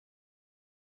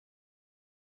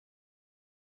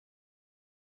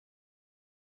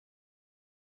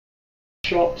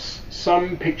shops,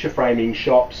 some picture framing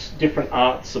shops, different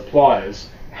art suppliers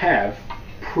have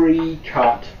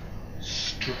pre-cut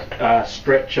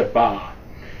stretcher bar.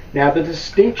 Now the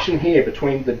distinction here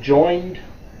between the joined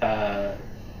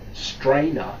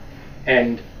strainer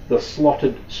and the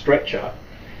slotted stretcher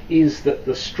is that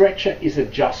the stretcher is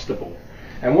adjustable.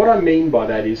 And what I mean by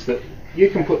that is that you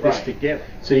can put this together,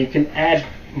 so you can add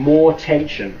more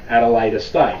tension at a later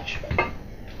stage.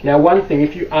 Now one thing,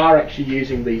 if you are actually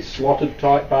using these slotted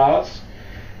type bars,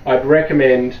 I'd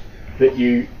recommend that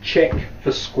you check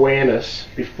for squareness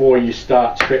before you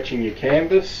start stretching your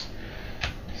canvas.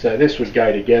 So this would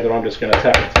go together. I'm just going to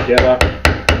tap it together.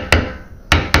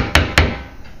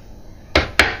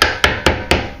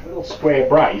 A little square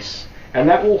brace, and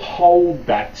that will hold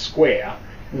that square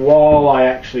while I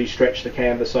actually stretch the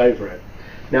canvas over it.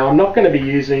 Now I'm not going to be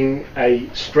using a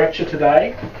stretcher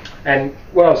today, and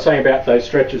what I was saying about those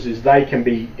stretchers is they can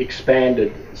be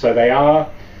expanded, so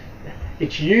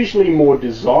it's usually more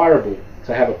desirable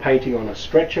to have a painting on a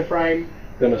stretcher frame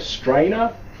than a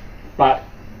strainer, but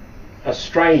a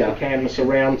strainer canvas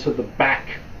around to the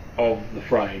back of the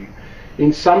frame.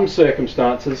 In some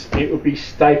circumstances it would be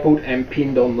stapled and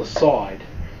pinned on the side,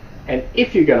 and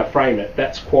if you're going to frame it,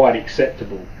 that's quite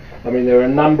acceptable. I mean, there are a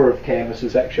number of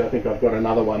canvases, actually I think I've got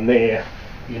another one there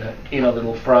in a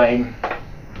little frame.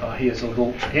 Here's a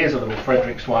little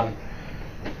Fredericks one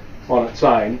on its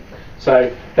own.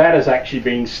 So that has actually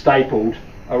been stapled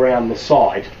around the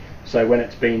side. So when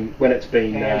it's been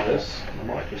canvas, I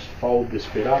might just fold this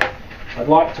bit up. I'd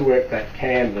like to work that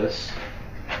canvas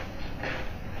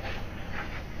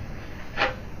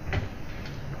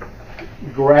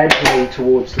gradually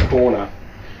towards the corner.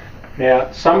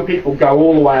 Now some people go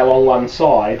all the way along one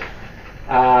side,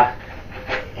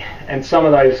 and some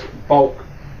of those bulk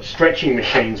stretching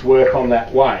machines work on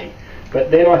that way,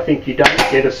 but then I think you don't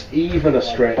get even a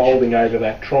stretch. Folding over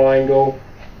that triangle,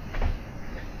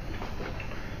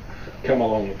 come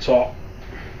along the top.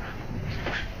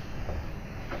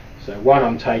 So one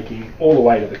I'm taking all the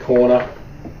way to the corner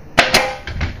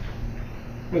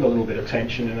with a little bit of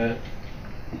tension in it.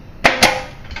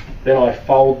 Then I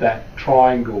fold that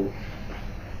triangle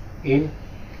in.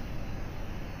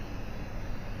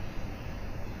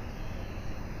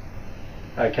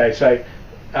 Okay, so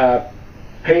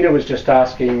Peter was just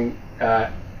asking,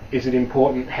 is it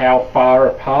important how far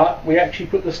apart we actually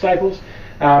put the staples?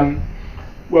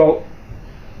 Well,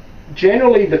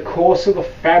 generally the coarser the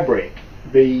fabric,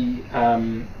 the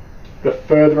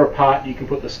further apart you can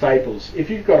put the staples. If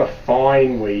you've got a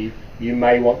fine weave, you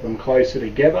may want them closer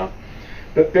together,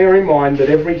 but bear in mind that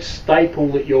every staple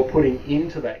that you're putting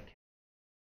into that